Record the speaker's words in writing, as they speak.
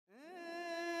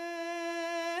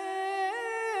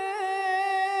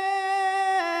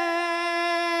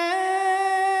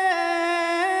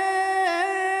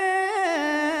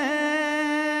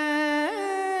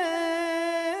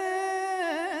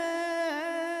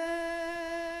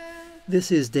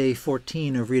This is day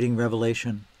 14 of reading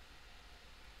Revelation.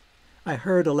 I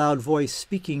heard a loud voice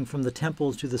speaking from the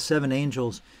temple to the 7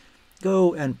 angels,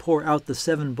 "Go and pour out the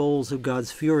 7 bowls of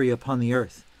God's fury upon the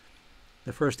earth."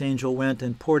 The first angel went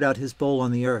and poured out his bowl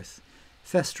on the earth.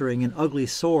 Festering and ugly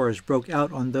sores broke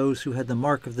out on those who had the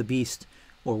mark of the beast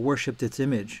or worshipped its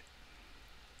image.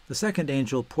 The second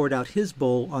angel poured out his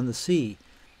bowl on the sea.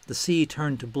 The sea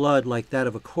turned to blood like that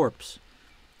of a corpse.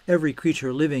 Every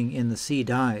creature living in the sea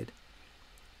died.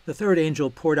 The third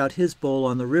angel poured out his bowl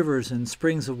on the rivers and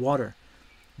springs of water.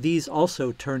 These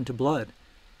also turned to blood.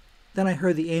 Then I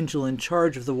heard the angel in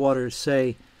charge of the waters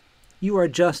say, "You are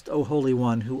just, O Holy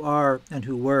One, who are and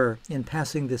who were, in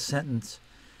passing this sentence.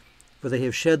 For they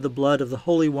have shed the blood of the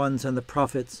holy ones and the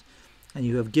prophets, and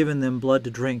you have given them blood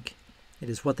to drink. It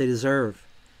is what they deserve."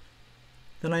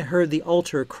 Then I heard the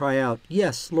altar cry out,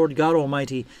 "Yes, Lord God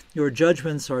Almighty, your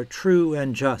judgments are true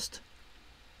and just."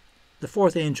 The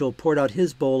fourth angel poured out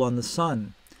his bowl on the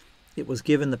sun. It was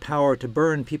given the power to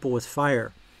burn people with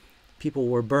fire. People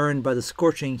were burned by the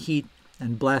scorching heat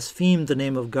and blasphemed the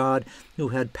name of God who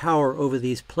had power over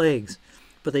these plagues,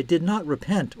 but they did not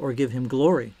repent or give him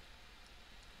glory.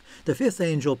 The fifth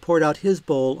angel poured out his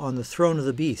bowl on the throne of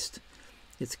the beast.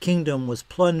 Its kingdom was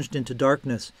plunged into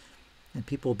darkness, and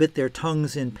people bit their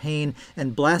tongues in pain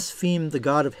and blasphemed the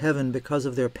God of heaven because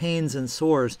of their pains and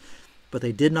sores, but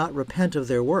they did not repent of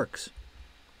their works.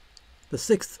 The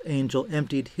sixth angel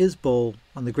emptied his bowl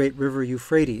on the great river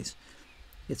Euphrates.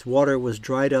 Its water was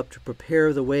dried up to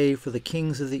prepare the way for the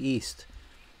kings of the east.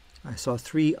 I saw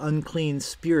 3 unclean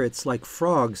spirits like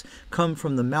frogs come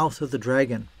from the mouth of the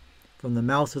dragon, from the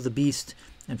mouth of the beast,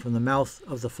 and from the mouth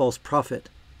of the false prophet.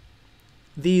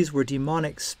 These were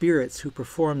demonic spirits who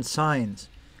performed signs.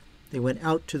 They went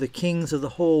out to the kings of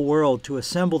the whole world to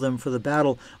assemble them for the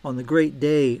battle on the great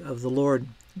day of the Lord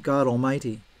God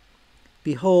Almighty.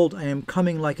 "Behold, I am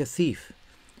coming like a thief.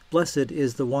 Blessed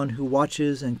is the one who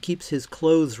watches and keeps his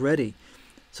clothes ready,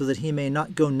 so that he may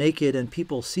not go naked and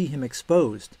people see him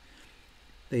exposed."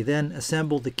 They then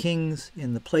assembled the kings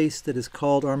in the place that is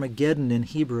called Armageddon in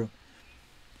Hebrew.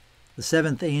 The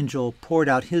 7th angel poured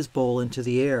out his bowl into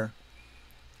the air.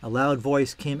 A loud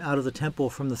voice came out of the temple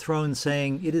from the throne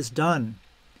saying, "It is done."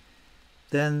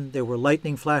 Then there were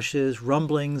lightning flashes,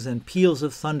 rumblings, and peals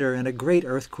of thunder, and a great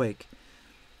earthquake.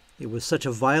 It was such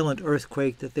a violent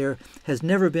earthquake that there has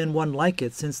never been one like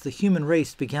it since the human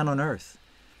race began on earth.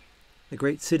 The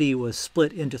great city was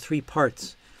split into 3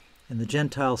 parts, and the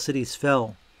Gentile cities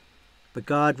fell. But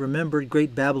God remembered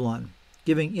great Babylon,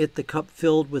 giving it the cup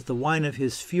filled with the wine of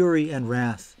his fury and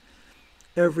wrath.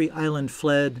 Every island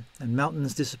fled, and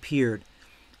mountains disappeared.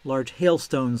 Large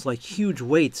hailstones like huge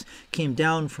weights came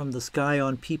down from the sky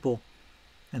on people,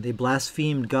 and they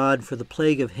blasphemed God for the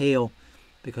plague of hail,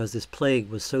 because this plague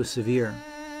was so severe.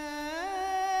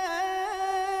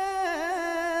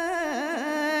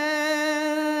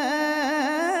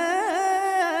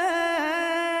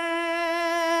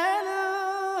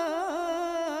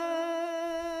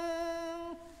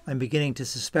 I'm beginning to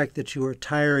suspect that you are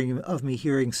tiring of me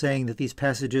saying that these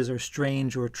passages are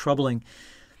strange or troubling.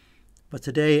 But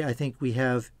today I think we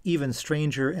have even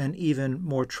stranger and even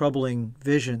more troubling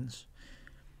visions.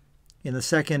 In the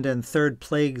 2nd and 3rd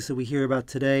plagues that we hear about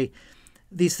today,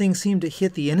 these things seem to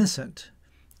hit the innocent,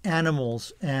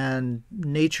 animals and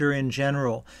nature in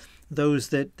general, those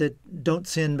that don't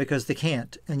sin because they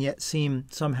can't, and yet seem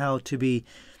somehow to be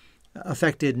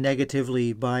affected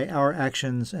negatively by our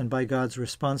actions and by God's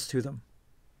response to them.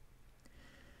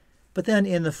 But then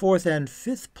in the 4th and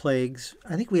 5th plagues,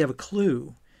 I think we have a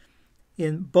clue.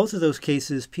 In both of those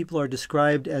cases, people are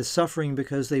described as suffering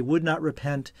because they would not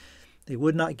repent, they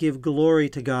would not give glory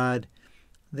to God,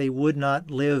 they would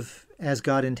not live as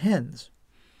God intends.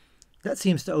 That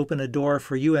seems to open a door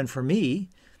for you and for me,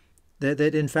 that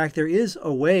in fact there is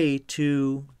a way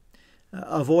to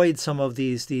avoid some of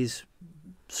these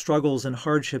struggles and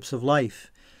hardships of life,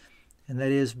 and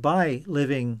that is by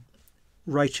living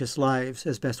righteous lives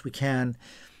as best we can,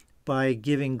 by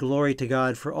giving glory to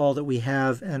God for all that we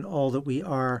have and all that we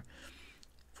are,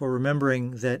 for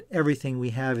remembering that everything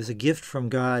we have is a gift from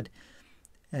God,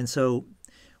 and so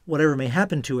whatever may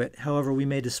happen to it, however we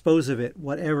may dispose of it,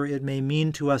 whatever it may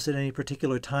mean to us at any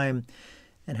particular time,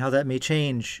 and how that may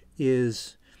change,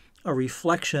 is a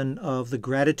reflection of the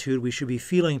gratitude we should be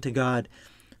feeling to God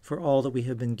for all that we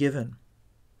have been given.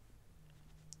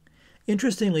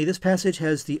 Interestingly, this passage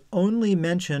has the only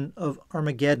mention of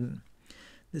Armageddon.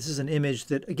 This is an image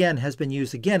that, again, has been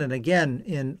used again and again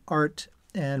in art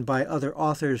and by other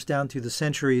authors down through the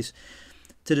centuries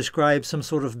to describe some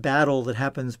sort of battle that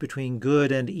happens between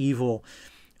good and evil,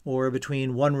 or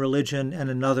between one religion and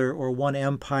another, or one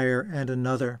empire and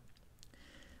another.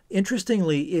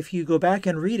 Interestingly, if you go back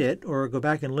and read it or go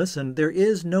back and listen, there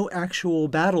is no actual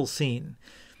battle scene.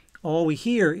 All we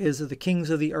hear is that the kings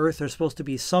of the earth are supposed to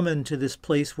be summoned to this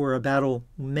place where a battle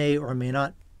may or may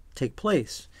not take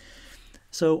place.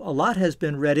 So a lot has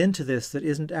been read into this that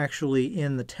isn't actually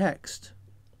in the text.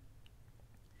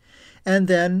 And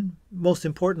then, most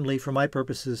importantly, for my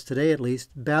purposes today at least,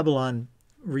 Babylon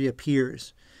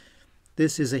reappears.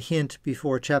 This is a hint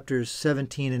before chapters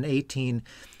 17 and 18,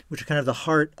 which are kind of the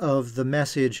heart of the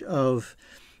message of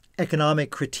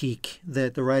economic critique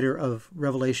that the writer of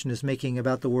Revelation is making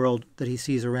about the world that he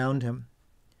sees around him.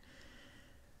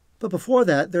 But before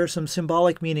that, there are some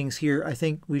symbolic meanings here I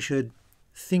think we should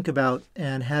think about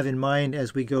and have in mind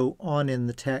as we go on in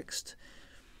the text.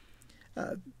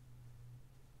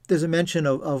 There's a mention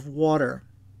of water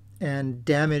and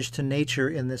damage to nature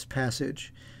in this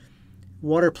passage.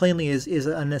 Water plainly is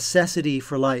a necessity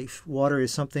for life. Water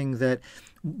is something that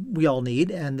we all need,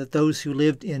 and that those who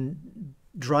lived in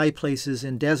dry places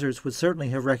in deserts would certainly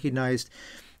have recognized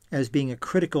as being a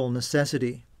critical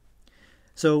necessity.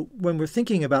 So when we're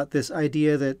thinking about this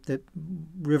idea that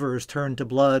rivers turn to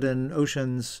blood and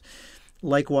oceans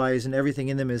likewise and everything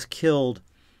in them is killed,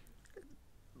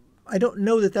 I don't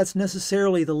know that that's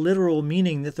necessarily the literal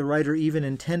meaning that the writer even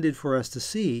intended for us to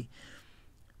see.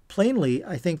 Plainly,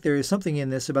 I think there is something in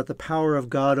this about the power of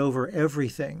God over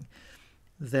everything,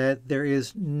 that there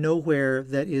is nowhere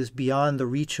that is beyond the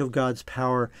reach of God's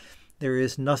power. There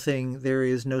is nothing, there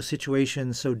is no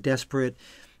situation so desperate,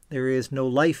 there is no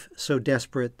life so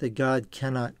desperate that God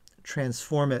cannot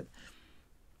transform it.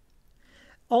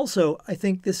 Also, I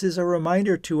think this is a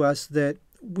reminder to us that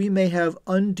we may have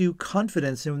undue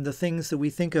confidence in the things that we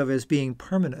think of as being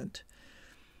permanent.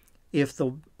 If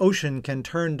the ocean can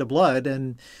turn to blood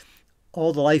and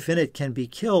all the life in it can be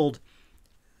killed,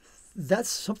 that's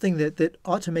something that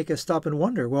ought to make us stop and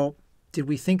wonder, well, did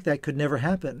we think that could never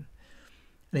happen?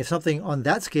 And if something on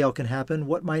that scale can happen,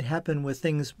 what might happen with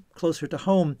things closer to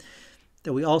home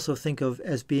that we also think of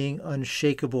as being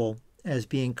unshakable, as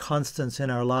being constants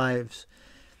in our lives?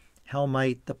 How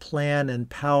might the plan and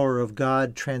power of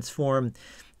God transform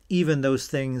even those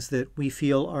things that we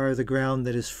feel are the ground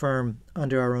that is firm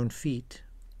under our own feet?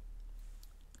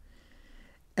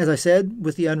 As I said,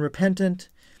 with the unrepentant,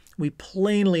 we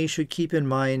plainly should keep in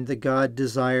mind that God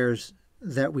desires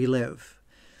that we live.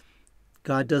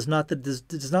 God does not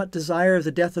desire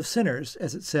the death of sinners,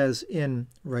 as it says in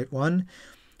Rite One,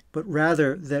 but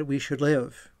rather that we should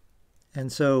live.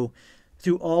 And so,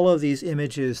 through all of these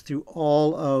images, through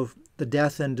all of the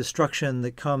death and destruction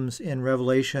that comes in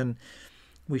Revelation,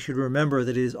 we should remember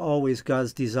that it is always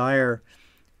God's desire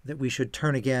that we should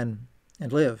turn again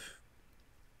and live.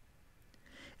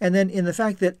 And then in the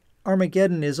fact that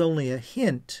Armageddon is only a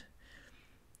hint,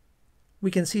 we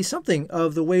can see something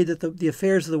of the way that the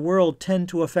affairs of the world tend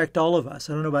to affect all of us.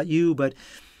 I don't know about you, but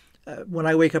when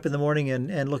I wake up in the morning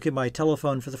and look at my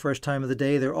telephone for the first time of the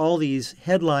day, there are all these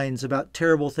headlines about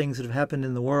terrible things that have happened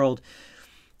in the world.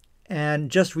 And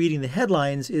just reading the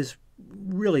headlines is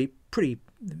really pretty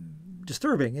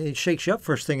disturbing. It shakes you up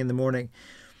first thing in the morning.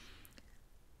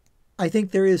 I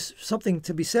think there is something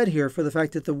to be said here for the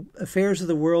fact that the affairs of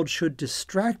the world should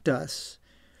distract us,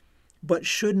 but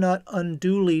should not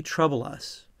unduly trouble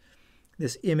us.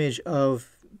 This image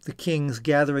of the kings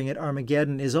gathering at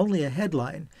Armageddon is only a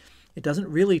headline. It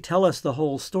doesn't really tell us the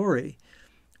whole story.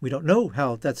 We don't know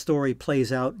how that story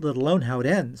plays out, let alone how it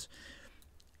ends.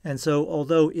 And so,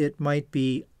 although it might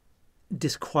be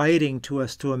disquieting to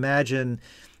us to imagine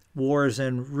wars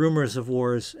and rumors of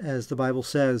wars, as the Bible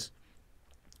says,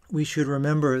 we should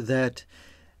remember that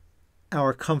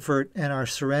our comfort and our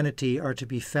serenity are to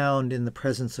be found in the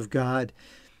presence of God,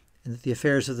 and that the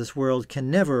affairs of this world can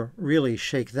never really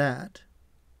shake that.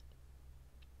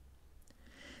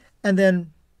 And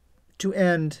then, to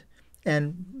end,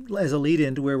 and as a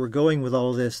lead-in to where we're going with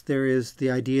all of this, there is the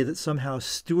idea that somehow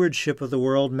stewardship of the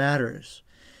world matters.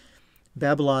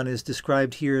 Babylon is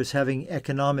described here as having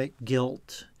economic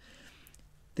guilt.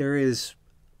 There is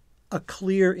a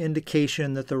clear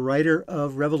indication that the writer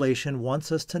of Revelation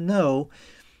wants us to know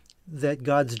that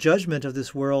God's judgment of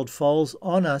this world falls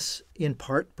on us in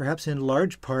part, perhaps in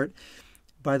large part,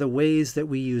 by the ways that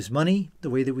we use money, the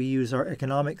way that we use our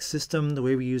economic system, the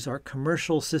way we use our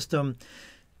commercial system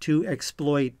to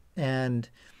exploit and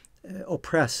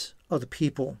oppress other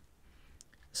people.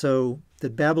 So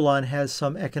that Babylon has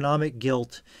some economic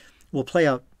guilt will play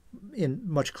out in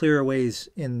much clearer ways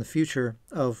in the future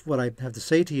of what I have to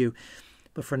say to you.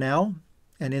 But for now,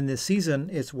 and in this season,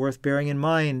 it's worth bearing in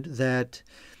mind that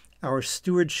Our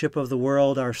stewardship of the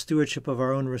world, our stewardship of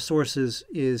our own resources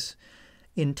is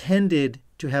intended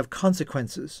to have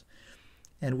consequences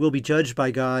and will be judged by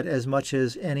God as much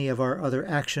as any of our other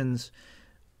actions,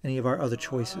 any of our other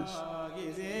choices.